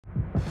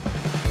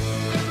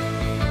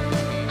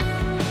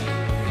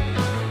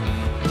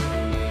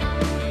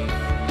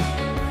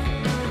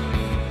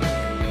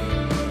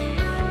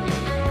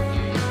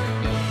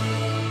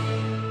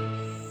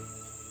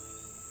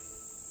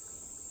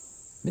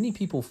Many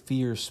people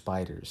fear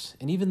spiders,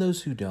 and even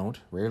those who don't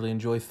rarely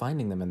enjoy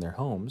finding them in their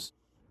homes.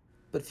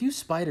 But few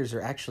spiders are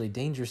actually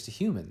dangerous to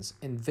humans,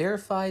 and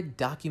verified,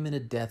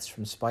 documented deaths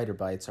from spider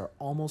bites are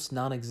almost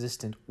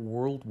non-existent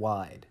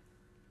worldwide.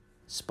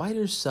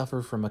 Spiders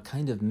suffer from a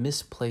kind of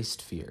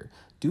misplaced fear,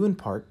 due in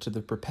part to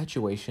the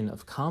perpetuation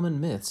of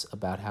common myths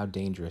about how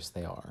dangerous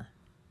they are.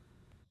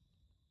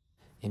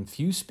 And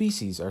few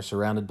species are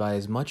surrounded by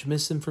as much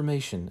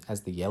misinformation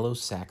as the yellow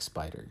sac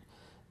spider.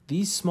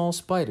 These small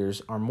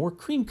spiders are more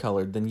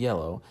cream-colored than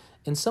yellow,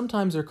 and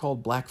sometimes are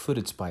called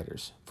black-footed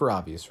spiders, for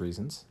obvious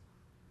reasons.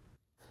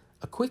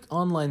 A quick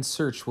online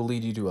search will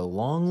lead you to a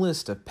long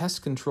list of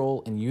pest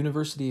control and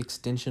university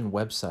extension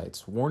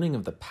websites warning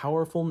of the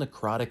powerful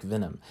necrotic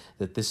venom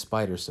that this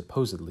spider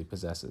supposedly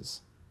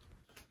possesses.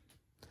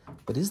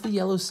 But is the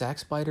yellow sac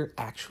spider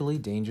actually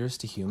dangerous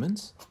to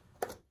humans?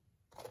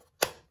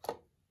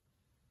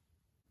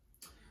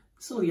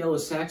 This little yellow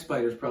sac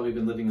spider's probably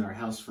been living in our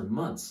house for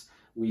months.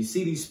 We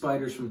see these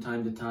spiders from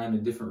time to time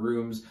in different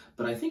rooms,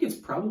 but I think it's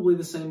probably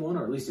the same one,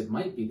 or at least it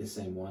might be the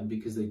same one,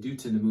 because they do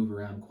tend to move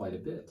around quite a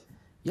bit.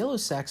 Yellow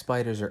sac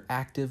spiders are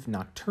active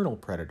nocturnal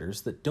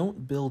predators that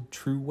don't build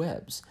true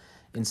webs.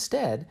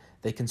 Instead,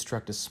 they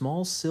construct a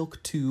small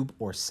silk tube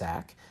or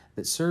sac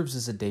that serves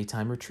as a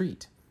daytime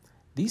retreat.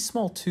 These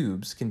small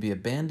tubes can be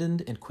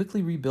abandoned and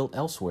quickly rebuilt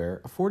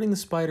elsewhere, affording the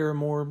spider a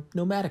more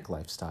nomadic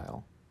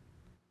lifestyle.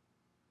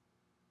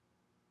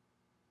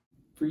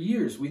 For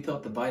years, we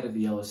thought the bite of the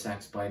yellow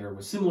sac spider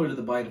was similar to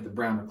the bite of the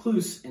brown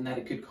recluse in that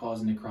it could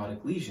cause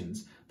necrotic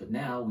lesions, but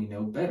now we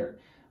know better.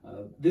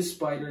 This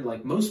spider,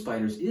 like most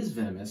spiders, is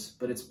venomous,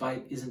 but its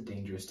bite isn't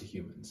dangerous to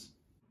humans.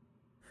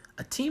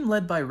 A team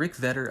led by Rick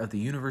Vetter of the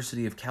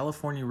University of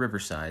California,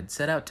 Riverside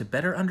set out to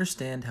better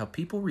understand how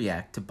people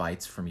react to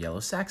bites from yellow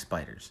sac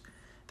spiders.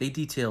 They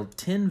detailed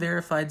 10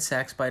 verified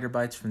sac spider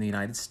bites from the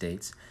United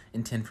States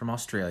and 10 from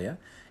Australia,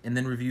 and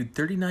then reviewed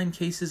 39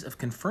 cases of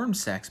confirmed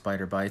sac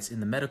spider bites in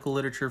the medical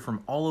literature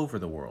from all over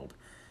the world.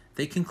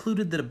 They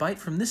concluded that a bite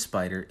from this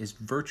spider is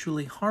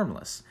virtually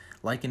harmless,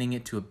 likening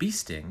it to a bee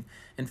sting,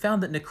 and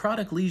found that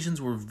necrotic lesions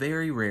were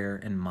very rare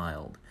and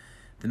mild.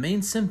 The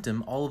main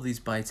symptom all of these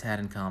bites had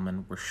in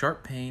common were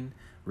sharp pain,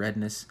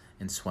 redness,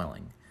 and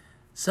swelling.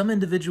 Some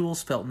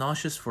individuals felt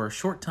nauseous for a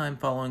short time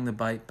following the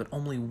bite, but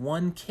only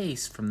one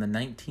case from the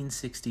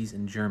 1960s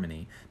in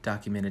Germany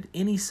documented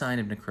any sign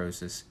of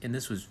necrosis, and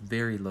this was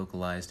very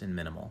localized and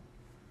minimal.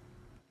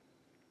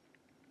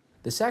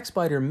 The sac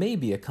spider may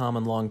be a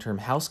common long-term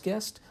house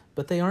guest,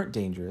 but they aren't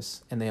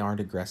dangerous, and they aren't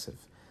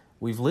aggressive.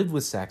 We've lived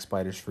with sac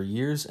spiders for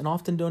years and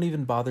often don't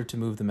even bother to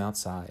move them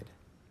outside.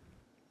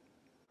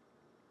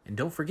 And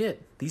don't forget,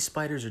 these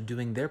spiders are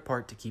doing their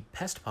part to keep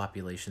pest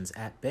populations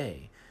at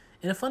bay.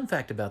 And a fun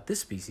fact about this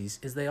species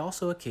is they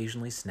also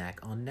occasionally snack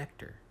on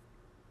nectar.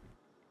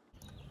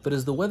 But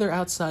as the weather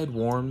outside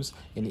warms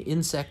and the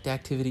insect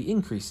activity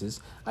increases,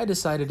 I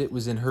decided it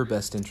was in her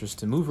best interest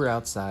to move her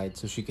outside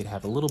so she could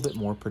have a little bit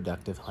more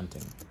productive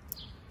hunting.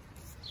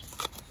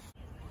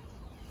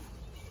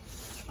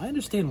 I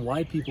understand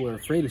why people are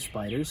afraid of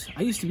spiders.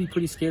 I used to be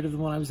pretty scared of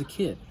them when I was a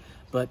kid.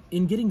 But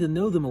in getting to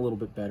know them a little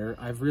bit better,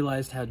 I've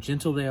realized how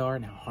gentle they are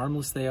and how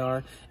harmless they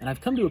are, and I've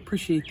come to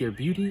appreciate their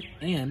beauty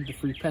and the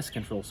free pest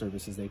control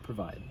services they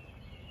provide.